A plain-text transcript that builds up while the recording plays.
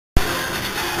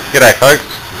G'day folks,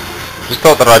 just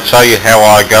thought that I'd show you how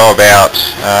I go about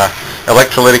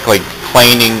electrolytically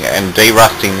cleaning and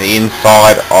derusting the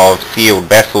inside of sealed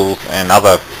vessels and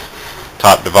other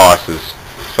type devices,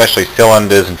 especially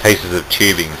cylinders and pieces of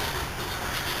tubing.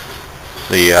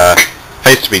 The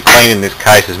piece to be cleaned in this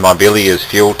case is my Villiers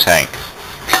Fuel tank.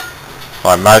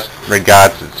 By most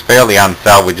regards it's fairly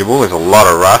unsalvageable. There's a lot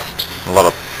of rust, a lot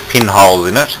of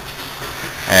pinholes in it,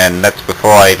 and that's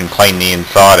before I even clean the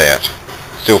inside out.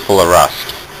 Still full of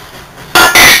rust.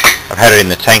 I've had it in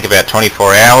the tank about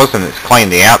 24 hours and it's cleaned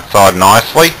the outside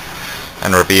nicely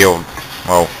and revealed,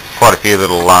 well, quite a few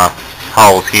little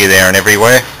holes here, there and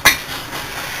everywhere.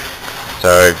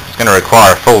 So it's going to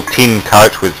require a full tin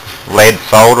coat with lead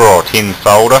solder or tin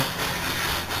solder,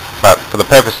 but for the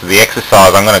purpose of the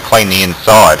exercise I'm going to clean the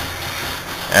inside.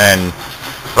 And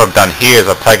what I've done here is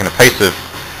I've taken a piece of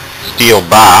steel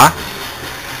bar,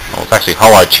 well, it's actually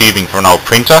hollow tubing for an old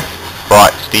printer,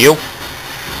 bright steel,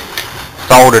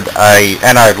 soldered a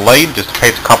anode lead, just a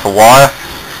piece of copper wire,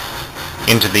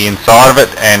 into the inside of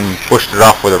it and pushed it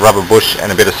off with a rubber bush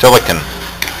and a bit of silicone.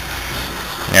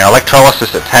 Now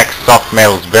electrolysis attacks soft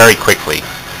metals very quickly.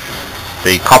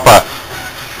 The copper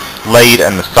lead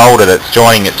and the solder that's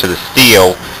joining it to the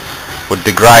steel would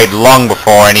degrade long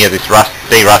before any of this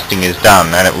derusting is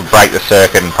done, and it would break the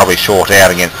circuit and probably short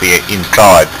out against the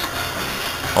inside,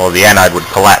 or the anode would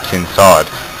collapse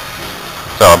inside.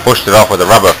 So I bushed it off with a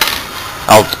rubber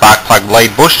old spark plug lead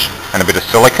bush and a bit of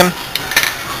silicone.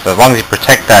 So as long as you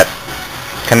protect that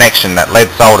connection, that lead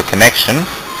solder connection,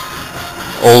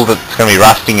 all that's going to be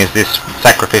rusting is this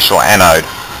sacrificial anode.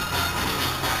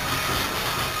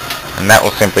 And that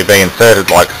will simply be inserted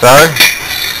like so.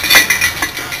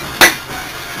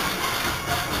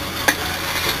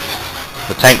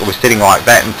 The tank will be sitting like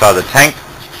that inside the tank,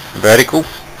 vertical,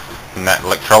 in that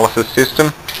electrolysis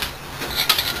system.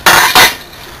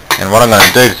 And what I'm going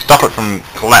to do to stop it from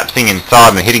collapsing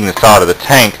inside and hitting the side of the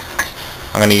tank,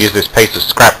 I'm going to use this piece of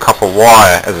scrap copper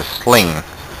wire as a sling.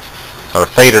 So I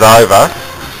feed it over,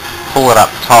 pull it up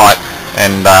tight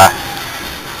and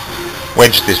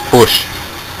wedge this bush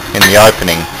in the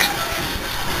opening.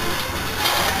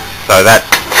 So that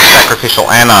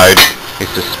sacrificial anode is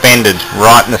suspended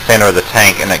right in the centre of the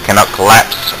tank and it cannot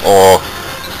collapse or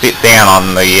sit down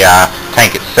on the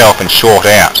tank itself and short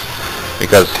out,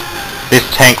 because this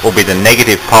tank will be the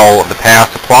negative pole of the power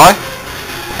supply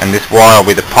and this wire will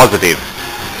be the positive.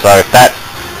 So if that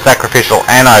sacrificial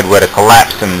anode were to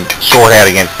collapse and short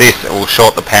out against this, it will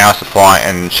short the power supply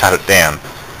and shut it down.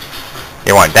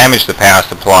 It won't damage the power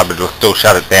supply, but it will still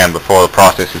shut it down before the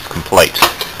process is complete.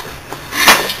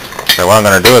 So what I'm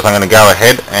going to do is I'm going to go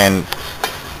ahead and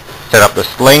set up the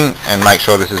sling and make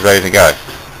sure this is ready to go.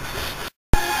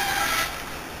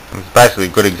 It's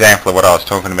basically a good example of what I was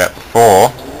talking about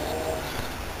before.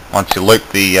 Once you loop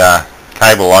the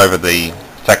cable over the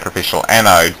sacrificial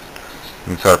anode,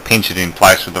 you can sort of pinch it in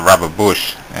place with the rubber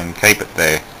bush and keep it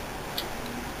there.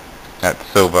 That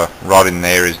silver rod in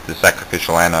there is the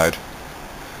sacrificial anode.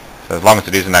 So as long as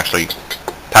it isn't actually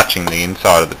touching the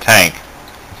inside of the tank,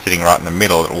 sitting right in the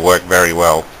middle, it will work very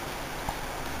well.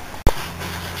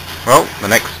 Well, the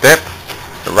next step,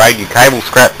 to raid your cable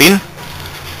scrap bin,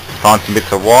 find some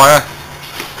bits of wire,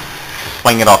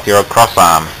 sling it off your cross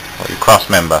arm, or your cross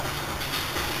member.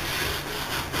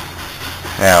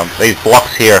 Now these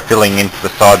blocks here are filling into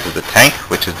the sides of the tank,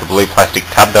 which is the blue plastic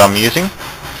tub that I'm using,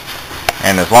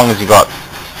 and as long as you've got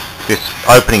this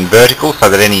opening vertical so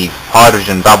that any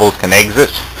hydrogen bubbles can exit,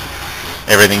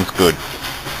 everything's good.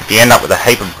 If you end up with a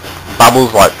heap of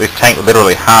bubbles, like this tank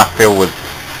literally half filled with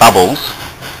bubbles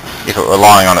if it were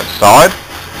lying on its side,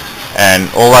 and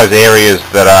all those areas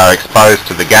that are exposed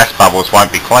to the gas bubbles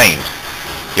won't be cleaned.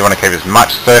 You want to keep as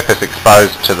much surface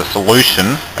exposed to the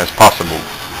solution as possible.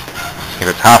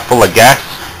 If it's half full of gas,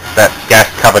 that gas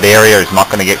covered area is not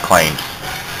going to get cleaned.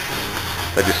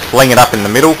 So just sling it up in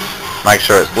the middle, make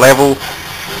sure it's level,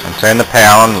 and turn the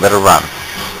power on and let it run.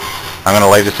 I'm going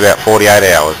to leave this about 48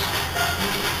 hours.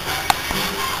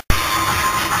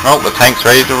 Well, the tank's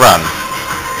ready to run.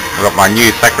 I've got my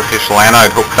new sacrificial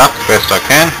anode hooked up as best I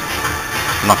can.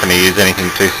 I'm not going to use anything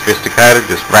too sophisticated,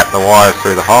 just wrap the wires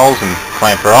through the holes and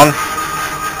clamp her on.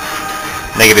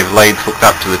 Negative leads hooked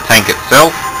up to the tank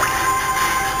itself.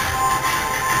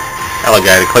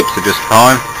 Alligator clips are just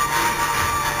fine.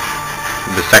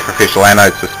 The sacrificial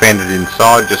anode suspended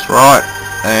inside just right,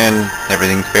 and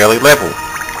everything's fairly level.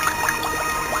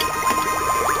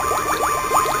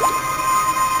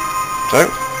 So,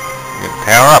 get the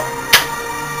power up.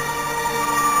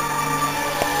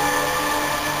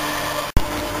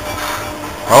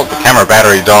 Well, the camera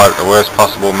battery died at the worst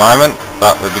possible moment,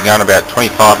 but we've been going about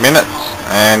 25 minutes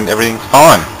and everything's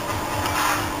fine.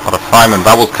 A lot of foam and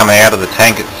bubbles coming out of the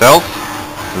tank itself,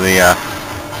 the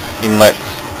inlet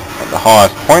at the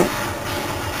highest point.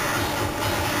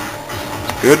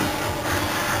 Good.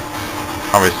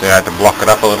 Obviously I had to block it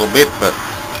up a little bit, but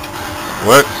it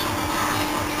works.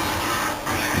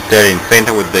 Dead in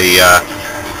centre with the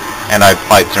anode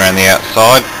plates around the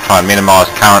outside. Try and minimise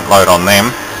current load on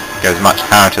them. Get as much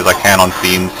current as I can onto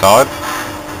the inside.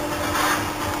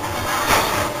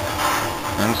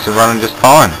 And it's running just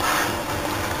fine.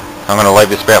 I'm going to leave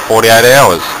this about 48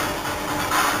 hours.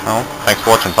 Well, thanks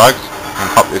for watching, folks.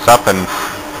 I'll pop this up and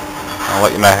I'll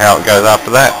let you know how it goes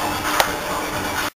after that.